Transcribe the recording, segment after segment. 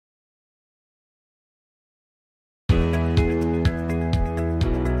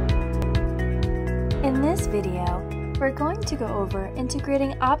this video, we're going to go over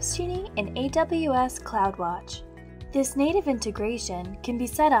integrating Opsgenie and AWS CloudWatch. This native integration can be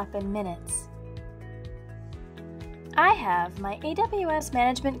set up in minutes. I have my AWS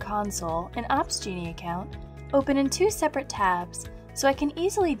Management Console and Opsgenie account open in two separate tabs so I can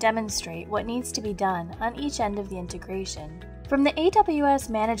easily demonstrate what needs to be done on each end of the integration. From the AWS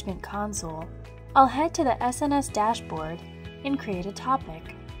Management Console, I'll head to the SNS dashboard and create a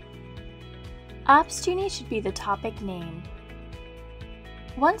topic. Opsgenie should be the topic name.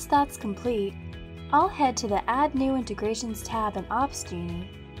 Once that's complete, I'll head to the Add New Integrations tab in Opsgenie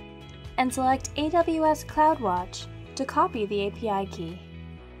and select AWS CloudWatch to copy the API key.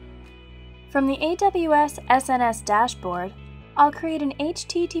 From the AWS SNS dashboard, I'll create an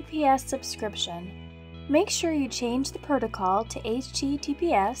HTTPS subscription. Make sure you change the protocol to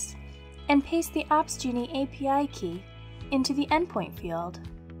HTTPS and paste the Opsgenie API key into the endpoint field.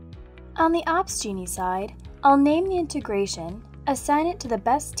 On the Opsgenie side, I'll name the integration, assign it to the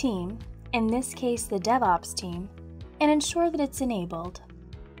best team, in this case the DevOps team, and ensure that it's enabled.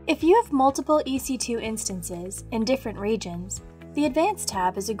 If you have multiple EC2 instances in different regions, the Advanced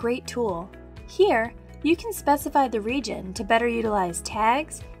tab is a great tool. Here, you can specify the region to better utilize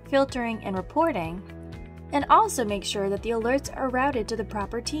tags, filtering, and reporting, and also make sure that the alerts are routed to the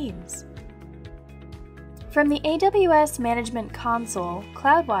proper teams. From the AWS Management Console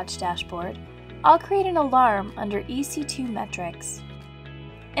CloudWatch dashboard, I'll create an alarm under EC2 metrics.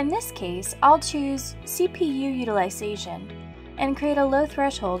 In this case, I'll choose CPU utilization and create a low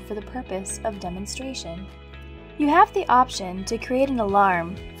threshold for the purpose of demonstration. You have the option to create an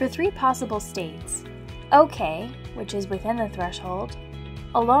alarm for three possible states: OK, which is within the threshold,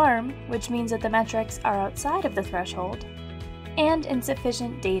 alarm, which means that the metrics are outside of the threshold, and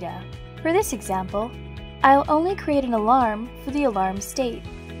insufficient data. For this example, I'll only create an alarm for the alarm state.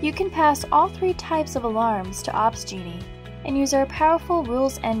 You can pass all three types of alarms to Opsgenie and use our powerful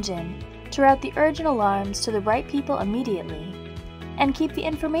rules engine to route the urgent alarms to the right people immediately, and keep the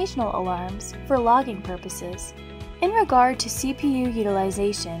informational alarms for logging purposes. In regard to CPU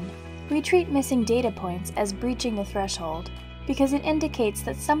utilization, we treat missing data points as breaching the threshold because it indicates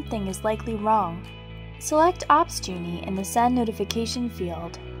that something is likely wrong. Select Opsgenie in the Send Notification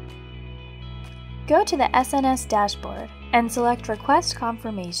field. Go to the SNS dashboard and select Request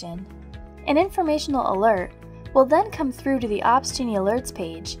Confirmation. An informational alert will then come through to the Opsgenie Alerts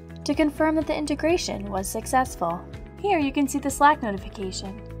page to confirm that the integration was successful. Here you can see the Slack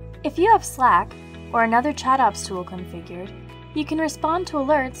notification. If you have Slack or another ChatOps tool configured, you can respond to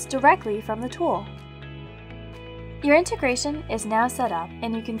alerts directly from the tool. Your integration is now set up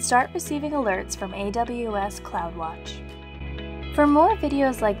and you can start receiving alerts from AWS CloudWatch. For more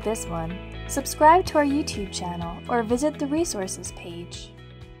videos like this one, subscribe to our YouTube channel or visit the resources page.